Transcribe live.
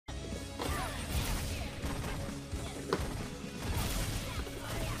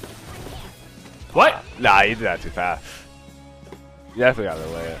What? Nah, you did that too fast. You definitely gotta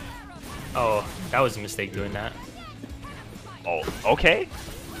delay it. Oh, that was a mistake doing that. Oh, okay.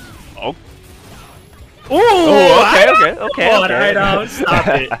 Oh. Ooh, Okay. All right, stop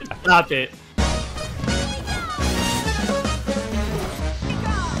it. Stop it.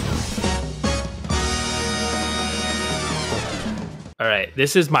 All right,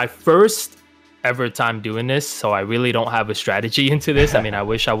 this is my first ever time doing this, so I really don't have a strategy into this. I mean, I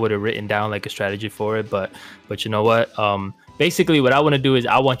wish I would have written down like a strategy for it, but you know what? Basically, what I want to do is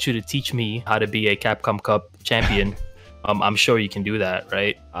I want you to teach me how to be a Capcom Cup champion. I'm sure you can do that,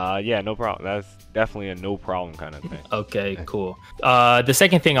 right? Yeah, no problem. That's definitely a no problem kind of thing. Okay, cool. The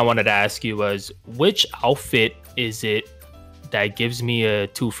second thing I wanted to ask you was, which outfit is it that gives me a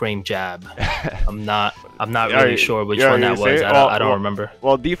 2-frame jab? I'm not really sure which one that was. I don't remember.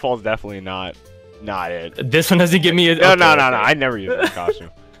 Well, default's definitely not it. This one doesn't give me a... No. I never use this costume.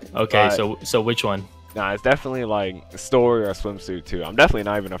 Okay, so which one? Nah, it's definitely like story or swimsuit too. I'm definitely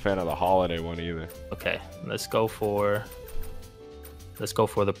not even a fan of the holiday one either. Okay, let's go for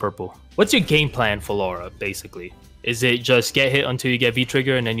the purple. What's your game plan for Laura, basically? Is it just get hit until you get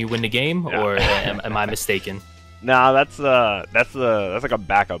V-trigger and then you win the game, or am I mistaken? Nah, that's like a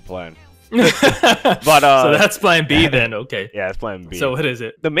backup plan. But so that's plan B then. Okay. Yeah, it's plan B. So what is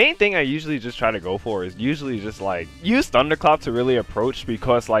it? The main thing I usually just try to go for is usually just like use Thunderclap to really approach,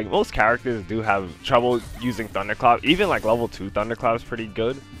 because like most characters do have trouble using Thunderclap. Even like level 2 Thunderclap is pretty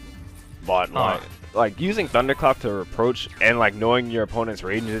good, but like using Thunderclap to approach and like knowing your opponent's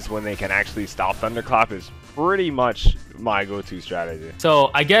ranges when they can actually stop Thunderclap is pretty much my go-to strategy.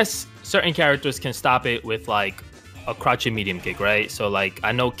 So I guess certain characters can stop it with like a crouching medium kick, right? So like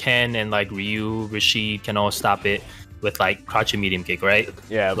I know Ken and like Ryu, Rashid can all stop it with like crouching medium kick, right?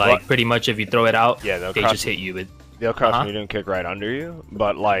 Yeah, like pretty much if you throw it out, yeah, they just hit you with. They'll crouch medium kick right under you,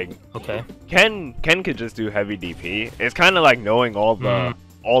 but like Ken could just do heavy DP. It's kind of like knowing all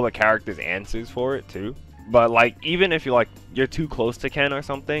the characters' answers for it too. But like even if you're too close to Ken or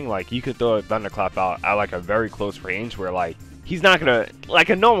something, like you could throw a Thunderclap out at like a very close range where like he's not gonna, like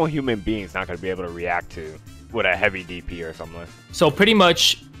a normal human being is not gonna be able to react to with a heavy DP or something. So pretty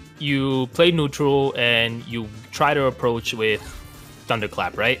much you play neutral and you try to approach with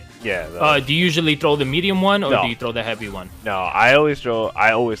Thunderclap, right? Yeah. Do you usually throw the medium one, or do you throw the heavy one? No, I always throw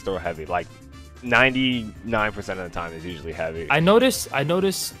heavy. Like 99% of the time is usually heavy. I notice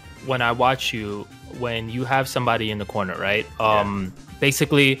when I watch you, when you have somebody in the corner, right?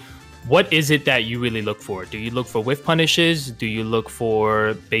 Basically, what is it that you really look for? Do you look for whiff punishes? Do you look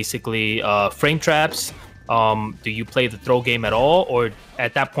for basically frame traps? Do you play the throw game at all, or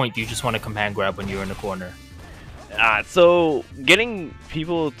at that point do you just want to command grab when you're in the corner? So getting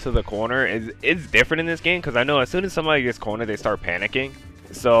people to the corner is different in this game, because I know as soon as somebody gets cornered, they start panicking.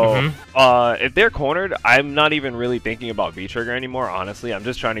 So if they're cornered, I'm not even really thinking about V-trigger anymore, honestly. I'm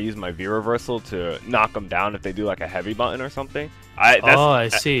just trying to use my V-reversal to knock them down if they do like a heavy button or something. I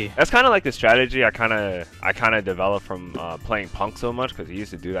see. That's kind of like the strategy I kind of developed from playing Punk so much, because he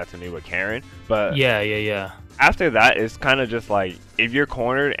used to do that to me with Karen. But yeah. After that, it's kind of just like if you're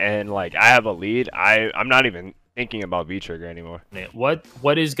cornered and like I have a lead, I'm not even thinking about V-trigger anymore.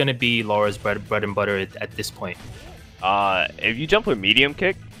 What is gonna be Laura's bread and butter at this point? If you jump with medium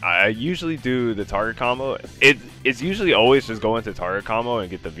kick, I usually do the target combo. It's usually always just go into target combo and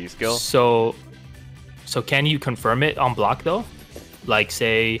get the V skill. So can you confirm it on block though? Like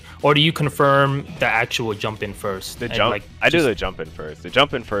say, or do you confirm the actual jump in first? The jump. I do the jump in first. The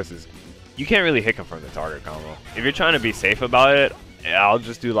jump in first is, you can't really hit confirm the target combo. If you're trying to be safe about it, I'll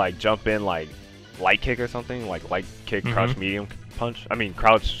just do like jump in like light kick or something, like light kick, crouch medium punch. I mean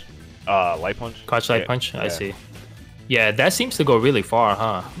crouch light punch. Crouch light punch. I see. Yeah, that seems to go really far,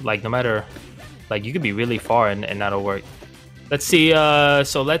 huh? Like no matter, like you could be really far and that'll work. Let's see.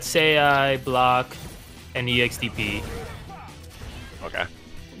 So let's say I block an EXDP. Okay.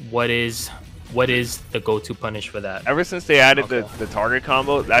 What is the go-to punish for that? Ever since they added the target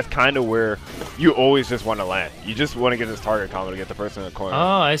combo, that's kind of where you always just want to land. You just want to get this target combo to get the person in the corner.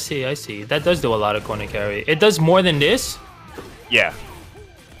 Oh, I see. That does do a lot of corner carry. It does more than this? Yeah.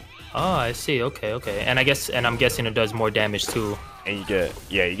 Oh, I see. Okay. And I'm guessing it does more damage too. And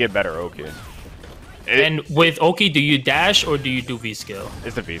you get better Oki. And with Oki, do you dash or do you do V skill?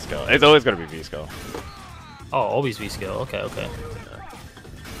 It's the V skill. It's always gonna be V skill. Oh, always V skill. Okay.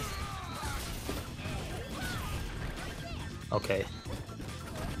 Okay.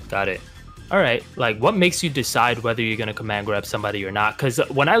 Got it. All right. Like, what makes you decide whether you're gonna command grab somebody or not? Because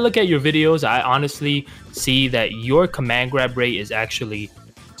when I look at your videos, I honestly see that your command grab rate is actually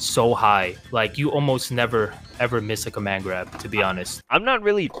so high. Like, you almost never ever miss a command grab, to be honest. I'm not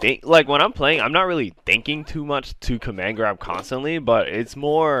really like when I'm playing, I'm not really thinking too much to command grab constantly, but it's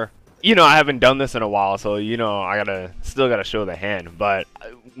more, you know, I haven't done this in a while, so you know, still gotta show the hand. But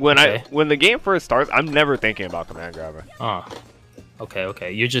when when the game first starts, I'm never thinking about command grabber.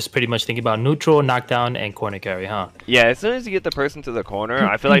 Okay. You're just pretty much thinking about neutral, knockdown, and corner carry, huh? Yeah, as soon as you get the person to the corner,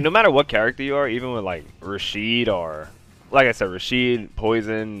 I feel like no matter what character you are, even with like Rashid or, like I said, Rashid,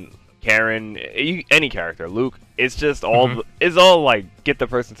 Poison, Karen, any character, Luke, it's just all it's all like get the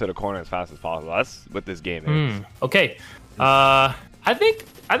person to the corner as fast as possible. That's what this game is. Okay, I think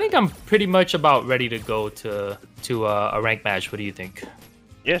I'm pretty much about ready to go to a ranked match. What do you think?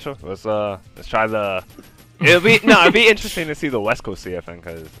 Yeah, sure. Let's try the. It'd be interesting to see the West Coast CFN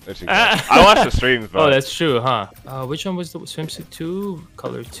because I watched the streams. But... Oh, that's true, huh? Which one was the swimsuit 2?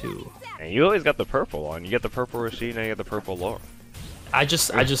 Color 2. And you always got the purple one. You get the purple Rashid and you get the purple Laura. I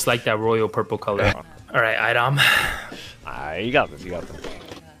just like that royal purple color. Yeah. All right, iDom. You got this. You got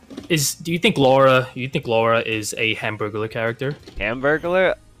this. Do you think Laura is a Hamburglar character?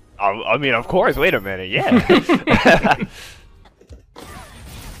 Hamburglar? I mean, of course. Wait a minute. Yeah.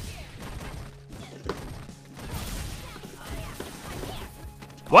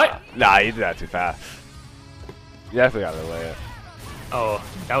 What? Nah, you did that too fast. You definitely gotta delay it. Oh,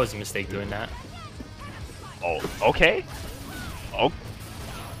 that was a mistake doing that. Oh, okay. Oh.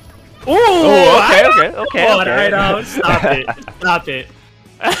 Ooh, okay. Alright, stop it. Stop it.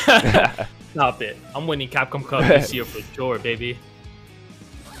 Stop it. I'm winning Capcom Cup this year for sure, baby.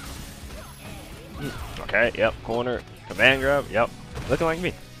 Okay, yep, corner, command grab, yep. Looking like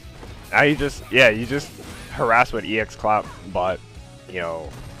me. Now you just harass with EX clap, but you know,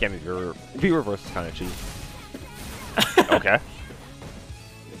 can't be reverse is kind of cheap. Okay.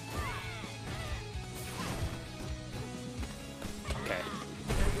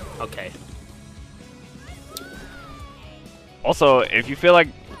 Okay. Also, if you feel like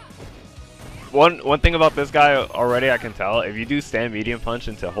one thing about this guy already, I can tell if you do stand medium punch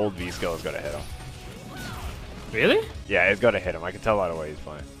into hold V skill, it's gonna hit him. Really? Yeah, it's gonna hit him. I can tell by the way he's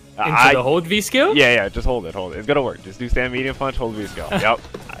playing. Into the hold V skill? Yeah, just hold it. It's gonna work. Just do stand medium punch, hold V skill. Yep.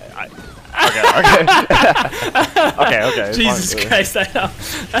 Okay. Jesus Christ, I know.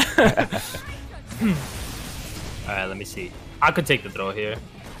 Alright, let me see. I could take the throw here.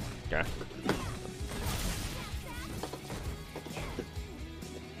 Okay.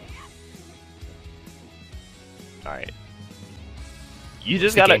 Alright. You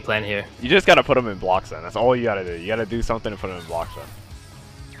just gotta game plan here. You just gotta put him in blocks then. That's all you gotta do. You gotta do something to put him in blocks then.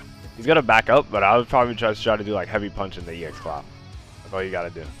 He's gonna back up, but I would probably try to do like heavy punch in the EX clap. That's all you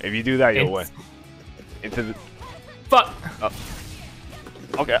gotta do. If you do that, you'll win. Into the fuck. Oh.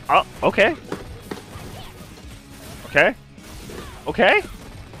 Okay. Oh. Okay. Okay. Okay.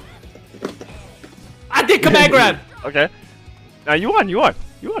 I did command grab. Okay. Now you won.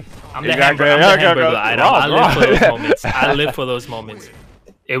 I'm the Hamburglar. I live for those moments. I live for those moments.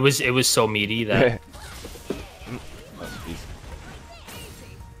 It was so meaty that.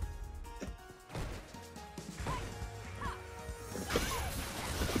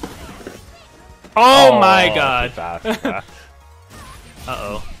 Oh my god.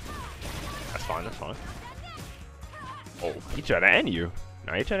 Uh-oh. That's fine. Oh, he tried to end you.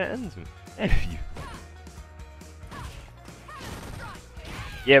 No, he tried to end you.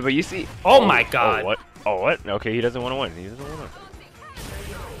 Yeah, but you see... Oh my god. Oh, what? Oh, what? Okay, he doesn't want to win. He doesn't want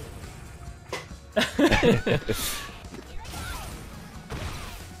to.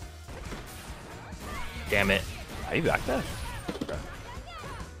 Damn it. Are you back there?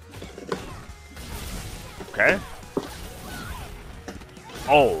 Okay.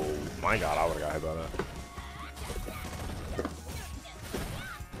 Oh my god, I would've got hit by that.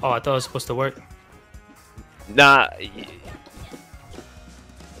 Oh, I thought it was supposed to work. Nah.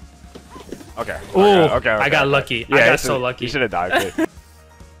 Okay. Ooh, okay. I got lucky. Yeah, I got so lucky. You should have dived it.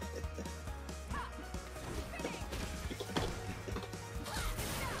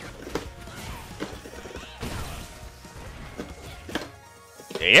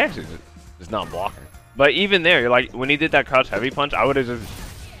 Yeah, he actually is not blocking. But even there, like when he did that crouch heavy punch, I would have just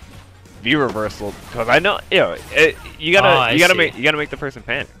V reversal because I know, you know, you gotta make the person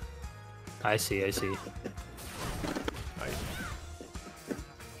panic. I see.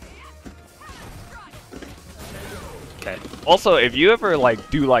 Okay. Also, if you ever like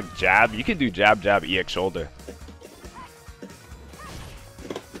do like jab, you can do jab EX shoulder.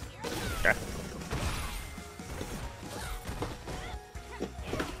 Okay.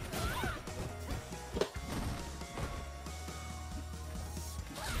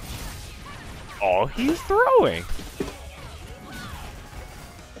 Oh, he's throwing.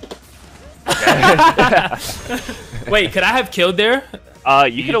 Wait, could I have killed there?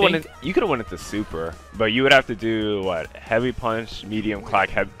 You could have won it. You could have won it to super, but you would have to do what? Heavy punch, medium clap,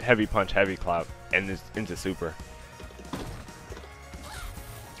 heavy punch, heavy clap, and into super.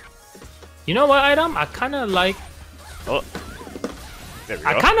 You know what, iDom? I kind of like. Oh, there we go.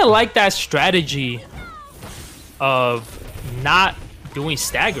 I kind of like that strategy of not doing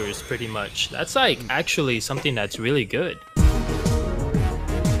staggers. Pretty much. That's like actually something that's really good.